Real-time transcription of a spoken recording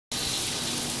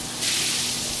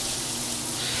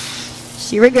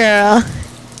Shiragirl.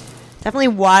 Definitely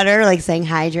water, like staying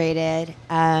hydrated.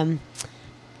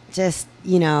 Just,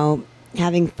 you know,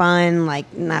 having fun,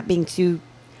 like not being too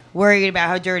worried about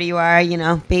how dirty you are. You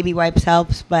know, baby wipes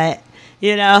helps, but,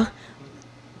 you know,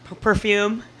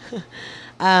 perfume.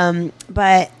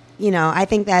 But, you know, I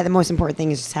think that the most important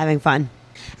thing is just having fun.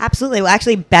 Absolutely. Well,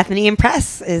 actually, Bethany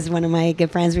Impress is one of my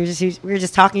good friends. We were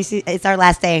just talking. It's our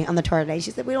last day on the tour today. She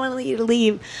said, we don't want you to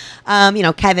leave. You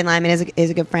know, Kevin Lyman is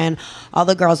a good friend. All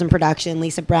the girls in production,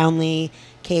 Lisa Brownlee,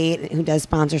 Kate, who does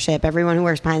sponsorship, everyone who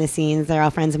works behind the scenes, they're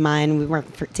all friends of mine. We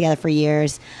worked together for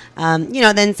years. You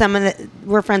know, then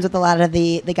we're friends with a lot of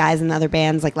the guys in the other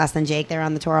bands, like Less Than Jake. They're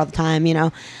on the tour all the time, you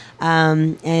know.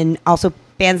 And also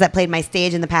bands that played my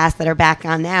stage in the past that are back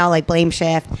on now, like Blame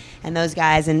Shift and those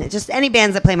guys, and just any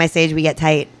bands that play my stage, we get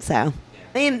tight. So, I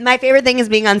mean, my favorite thing is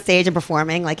being on stage and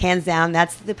performing, like hands down.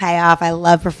 That's the payoff. I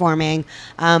love performing,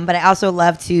 but I also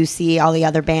love to see all the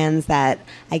other bands that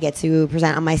I get to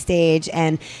present on my stage,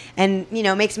 and you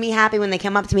know, it makes me happy when they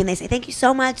come up to me and they say, "Thank you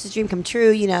so much, this dream come true,"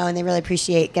 you know, and they really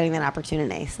appreciate getting that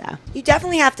opportunity. So, you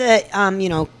definitely have to, you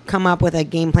know, come up with a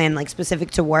game plan like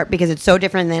specific to Warp because it's so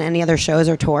different than any other shows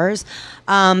or tours.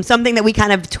 Something that we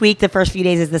kind of tweaked the first few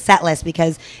days is the set list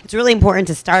because it's really important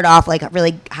to start off like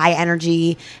really high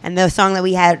energy, and the song that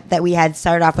we had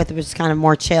started off with was kind of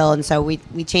more chill, and so we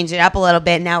changed it up a little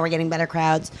bit. Now we're getting better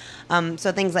crowds,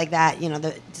 so things like that, you know,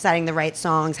 deciding the right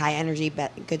songs, high energy,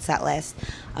 good set list.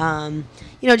 You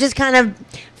know, just kind of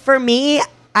for me,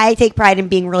 I take pride in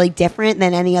being really different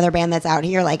than any other band that's out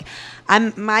here. Like,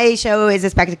 my show is a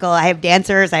spectacle. I have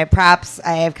dancers, I have props,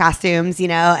 I have costumes, you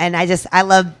know, and I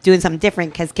love doing something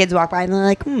different because kids walk by and they're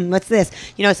like, what's this?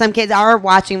 You know, some kids are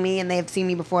watching me and they've seen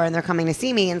me before and they're coming to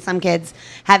see me, and some kids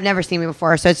have never seen me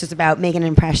before, so it's just about making an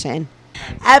impression.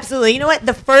 Absolutely. You know what?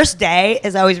 The first day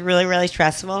is always really, really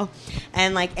stressful.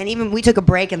 And even we took a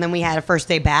break and then we had a first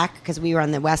day back because we were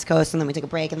on the West Coast, and then we took a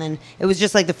break, and then it was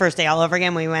just like the first day all over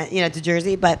again when we went, you know, to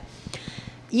Jersey. But,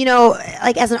 you know,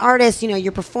 like as an artist, you know,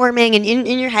 you're performing and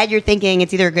in your head you're thinking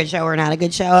it's either a good show or not a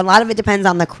good show. A lot of it depends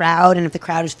on the crowd and if the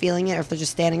crowd is feeling it or if they're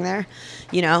just standing there,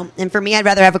 you know. And for me, I'd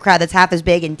rather have a crowd that's half as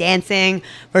big and dancing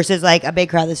versus like a big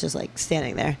crowd that's just like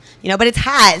standing there, you know. But it's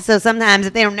hot, so sometimes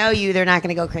if they don't know you, they're not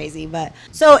going to go crazy. But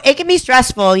so it can be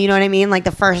stressful, you know what I mean? Like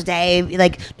the first day,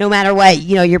 like no matter what,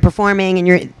 you know, you're performing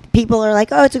and people are like,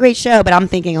 oh, it's a great show. But I'm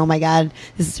thinking, oh, my God,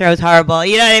 this show's horrible.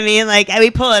 You know what I mean? Like, we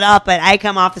pull it up, but I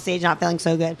come off the stage not feeling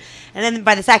so good. And then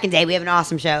by the second day, we have an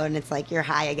awesome show, and it's like you're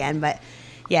high again. But,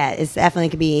 yeah, it's definitely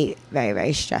could be very,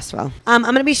 very stressful. I'm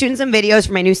going to be shooting some videos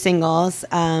for my new singles.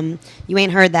 You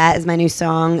Ain't Heard That is my new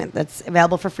song that's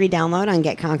available for free download on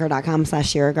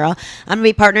getconquer.com/Shiragirl. I'm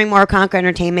going to be partnering more with Conquer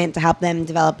Entertainment to help them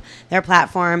develop their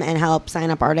platform and help sign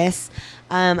up artists.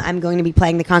 I'm going to be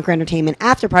playing the Conquer Entertainment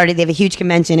after party. They have a huge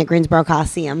convention at Greensboro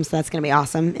Coliseum, so that's going to be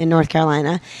awesome in North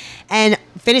Carolina. And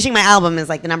finishing my album is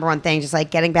like the number one thing, just like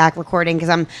getting back recording because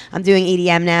I'm doing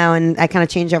EDM now, and I kind of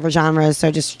change over genres, so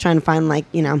just trying to find like,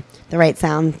 you know, the right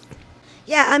sound.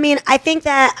 Yeah, I mean, I think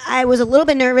that I was a little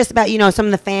bit nervous about, you know, some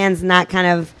of the fans not kind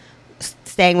of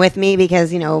staying with me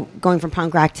because, you know, going from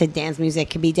punk rock to dance music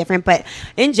could be different. But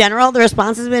in general, the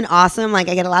response has been awesome. Like,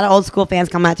 I get a lot of old school fans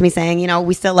coming out to me saying, you know,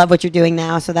 we still love what you're doing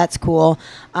now, so that's cool.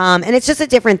 And it's just a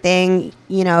different thing.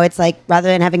 You know, it's like rather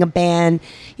than having a band,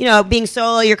 you know, being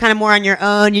solo, you're kind of more on your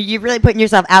own. You're really putting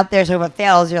yourself out there, so if it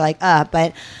fails, you're like,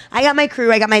 but I got my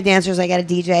crew, I got my dancers, I got a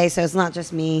DJ, so it's not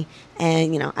just me.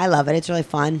 And, you know, I love it. It's really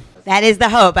fun. That is the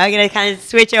hope. I'm going to kind of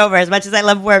switch over. As much as I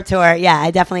love Warped Tour, yeah, I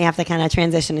definitely have to kind of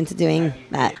transition into doing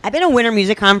that. I've been to Winter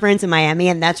Music Conference in Miami,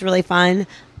 and that's really fun.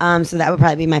 So that would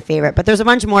probably be my favorite. But there's a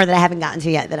bunch more that I haven't gotten to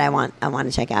yet that I want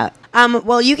to check out.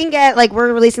 Well, you can get, like,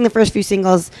 we're releasing the first few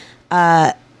singles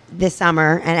this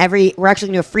summer, and we're actually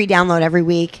going to do a free download every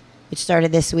week, which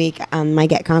started this week on my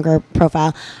Get Conquer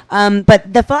profile.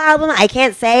 But the full album, I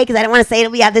can't say because I don't want to say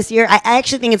it'll be out this year. I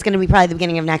actually think it's going to be probably the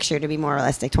beginning of next year, to be more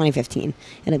realistic, 2015.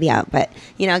 It'll be out. But,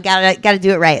 you know, gotta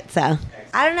do it right. So,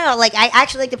 I don't know. Like, I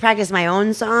actually like to practice my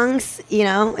own songs, you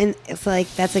know, and it's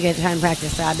like that's a good time to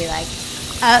practice. So I'll be like,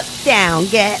 up, down,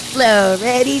 get low,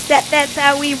 ready, set, that's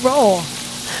how we roll.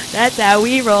 That's how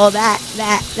we roll,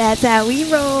 that's how we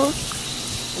roll.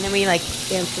 And then we, like,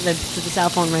 dance to the cell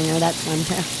phone ringer. That's fun,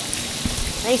 too.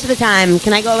 Thanks for the time.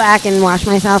 Can I go back and wash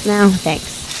myself now? Thanks.